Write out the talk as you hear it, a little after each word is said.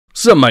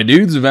What's up, my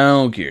dudes?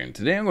 Valkyrja, and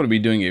today I'm going to be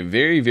doing a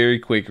very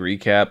quick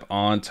recap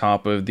on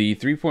top of the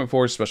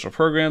 3.4 special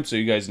program, so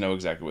you guys know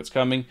exactly what's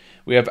coming.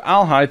 We have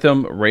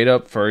Alhaitham right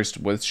up first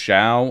with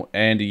Xiao,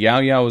 and Yao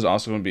Yao is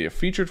also going to be a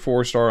featured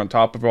 4-star on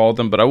top of all of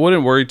them, but I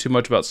wouldn't worry too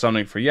much about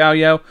summoning for Yao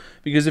Yao,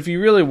 because if you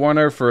really want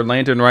her for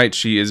Lantern Rite,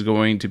 she is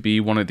going to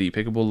be one of the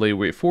pickable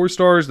layaway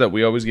 4-stars that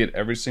we always get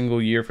every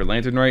single year for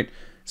Lantern Rite,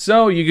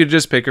 so you could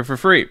just pick her for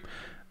free.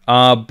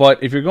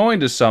 But if you're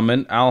going to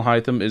summon,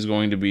 Alhaitham is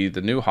going to be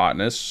the new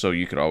hotness, so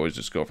you could always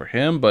just go for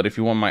him. But if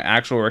you want my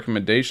actual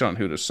recommendation on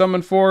who to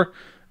summon for,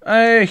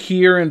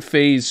 here in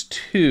Phase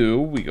 2,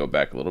 we go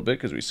back a little bit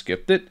because we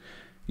skipped it.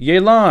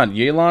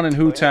 Yelan and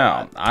Hu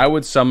Tao. I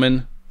would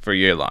summon for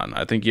Yelan.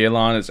 I think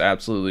Yelan is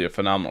absolutely a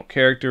phenomenal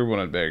character, one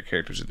of the better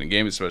characters in the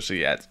game,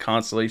 especially at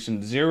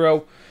Constellation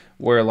 0,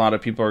 where a lot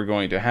of people are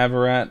going to have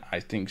her at.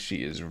 I think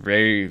she is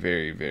very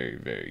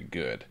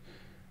good.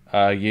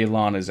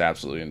 Yelan is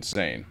absolutely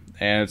insane,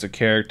 and it's a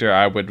character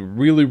I would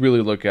really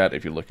look at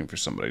if you're looking for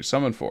somebody to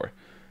summon for.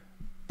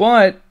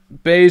 But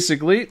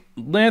basically,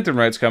 Lantern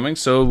Rite's coming,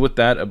 so with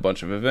that, a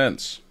bunch of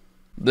events.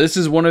 This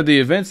is one of the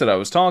events that I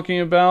was talking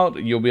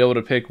about. You'll be able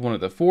to pick one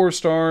of the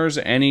 4-stars,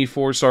 any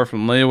 4-star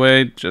from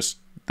layaway. Just,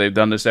 they've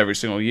done this every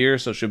single year,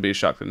 so it should be a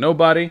shock to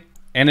nobody.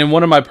 And in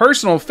one of my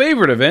personal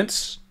favorite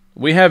events,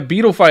 we have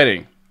Beetle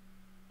fighting.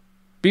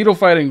 Beetle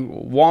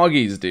fighting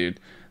Woggies, dude.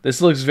 This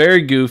looks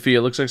very goofy.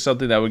 It looks like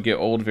something that would get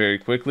old very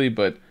quickly,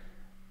 but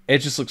it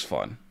just looks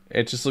fun.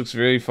 It just looks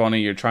very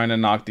funny. You're trying to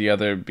knock the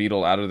other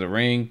Beetle out of the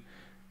ring.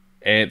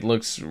 It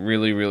looks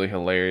really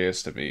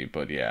hilarious to me,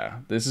 but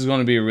yeah, this is going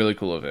to be a really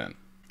cool event.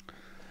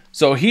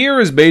 So here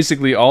is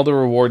basically all the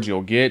rewards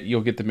you'll get.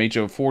 You'll get the Mage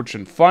of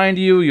Fortune find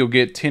you. You'll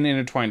get 10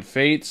 Intertwined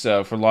Fates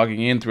for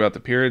logging in throughout the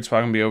period. It's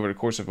probably going to be over the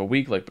course of a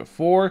week like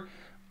before.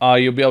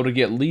 You'll be able to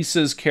get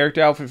Lisa's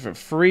character outfit for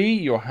free.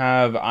 You'll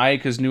have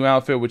Ayaka's new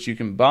outfit, which you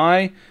can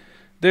buy.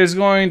 There's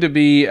going to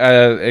be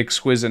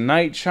Exquisite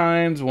Night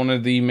Chimes, one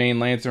of the main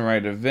Lantern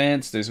Rite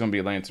events. There's going to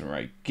be Lantern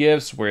Rite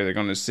gifts, where they're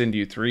going to send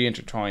you 3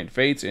 Intertwined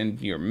Fates in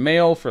your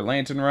mail for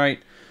Lantern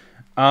Rite.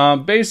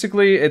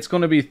 Basically, it's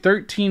going to be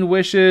 13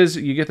 wishes.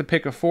 You get to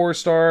pick a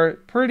 4-star.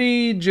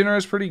 Pretty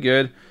generous, pretty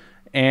good.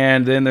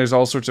 And then there's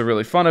all sorts of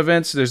really fun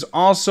events. There's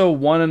also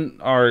one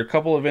or a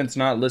couple events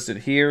not listed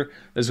here.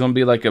 There's going to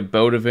be like a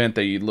boat event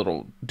that you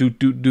little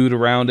doot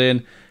around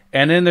in.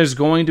 And then there's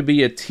going to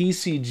be a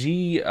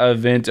TCG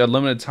event, a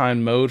limited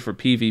time mode for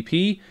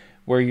PvP,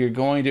 where you're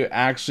going to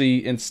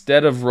actually,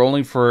 instead of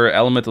rolling for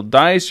elemental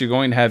dice, you're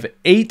going to have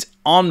 8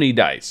 Omni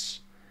dice.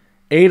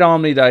 8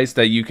 Omni dice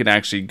that you can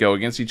actually go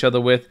against each other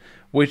with,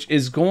 which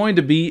is going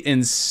to be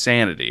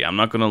insanity. I'm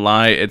not going to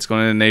lie. It's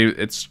going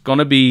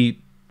to be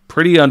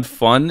pretty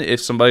unfun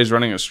if somebody's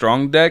running a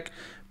strong deck,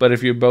 but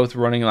if you're both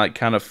running like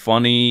kind of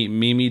funny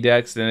meme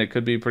decks, then it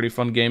could be a pretty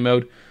fun game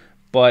mode.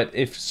 But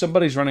if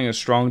somebody's running a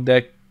strong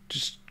deck,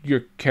 just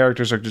your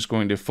characters are just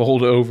going to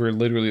fold over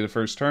literally the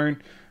first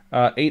turn.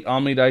 8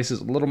 Omni dice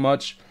is a little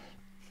much,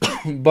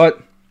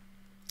 but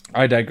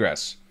I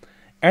digress.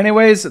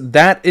 Anyways,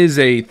 that is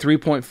a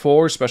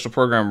 3.4 special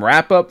program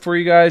wrap up for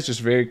you guys. Just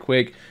very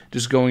quick,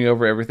 just going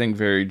over everything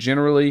very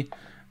generally.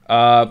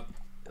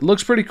 It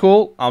looks pretty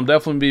cool. I'll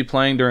definitely be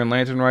playing during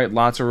Lantern Rite.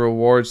 Lots of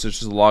rewards to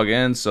just log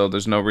in, so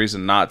there's no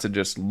reason not to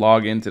just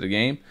log into the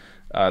game.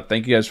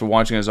 Thank you guys for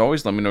watching as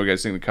always. Let me know what you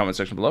guys think in the comment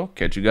section below.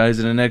 Catch you guys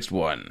in the next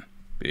one.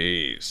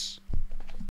 Peace.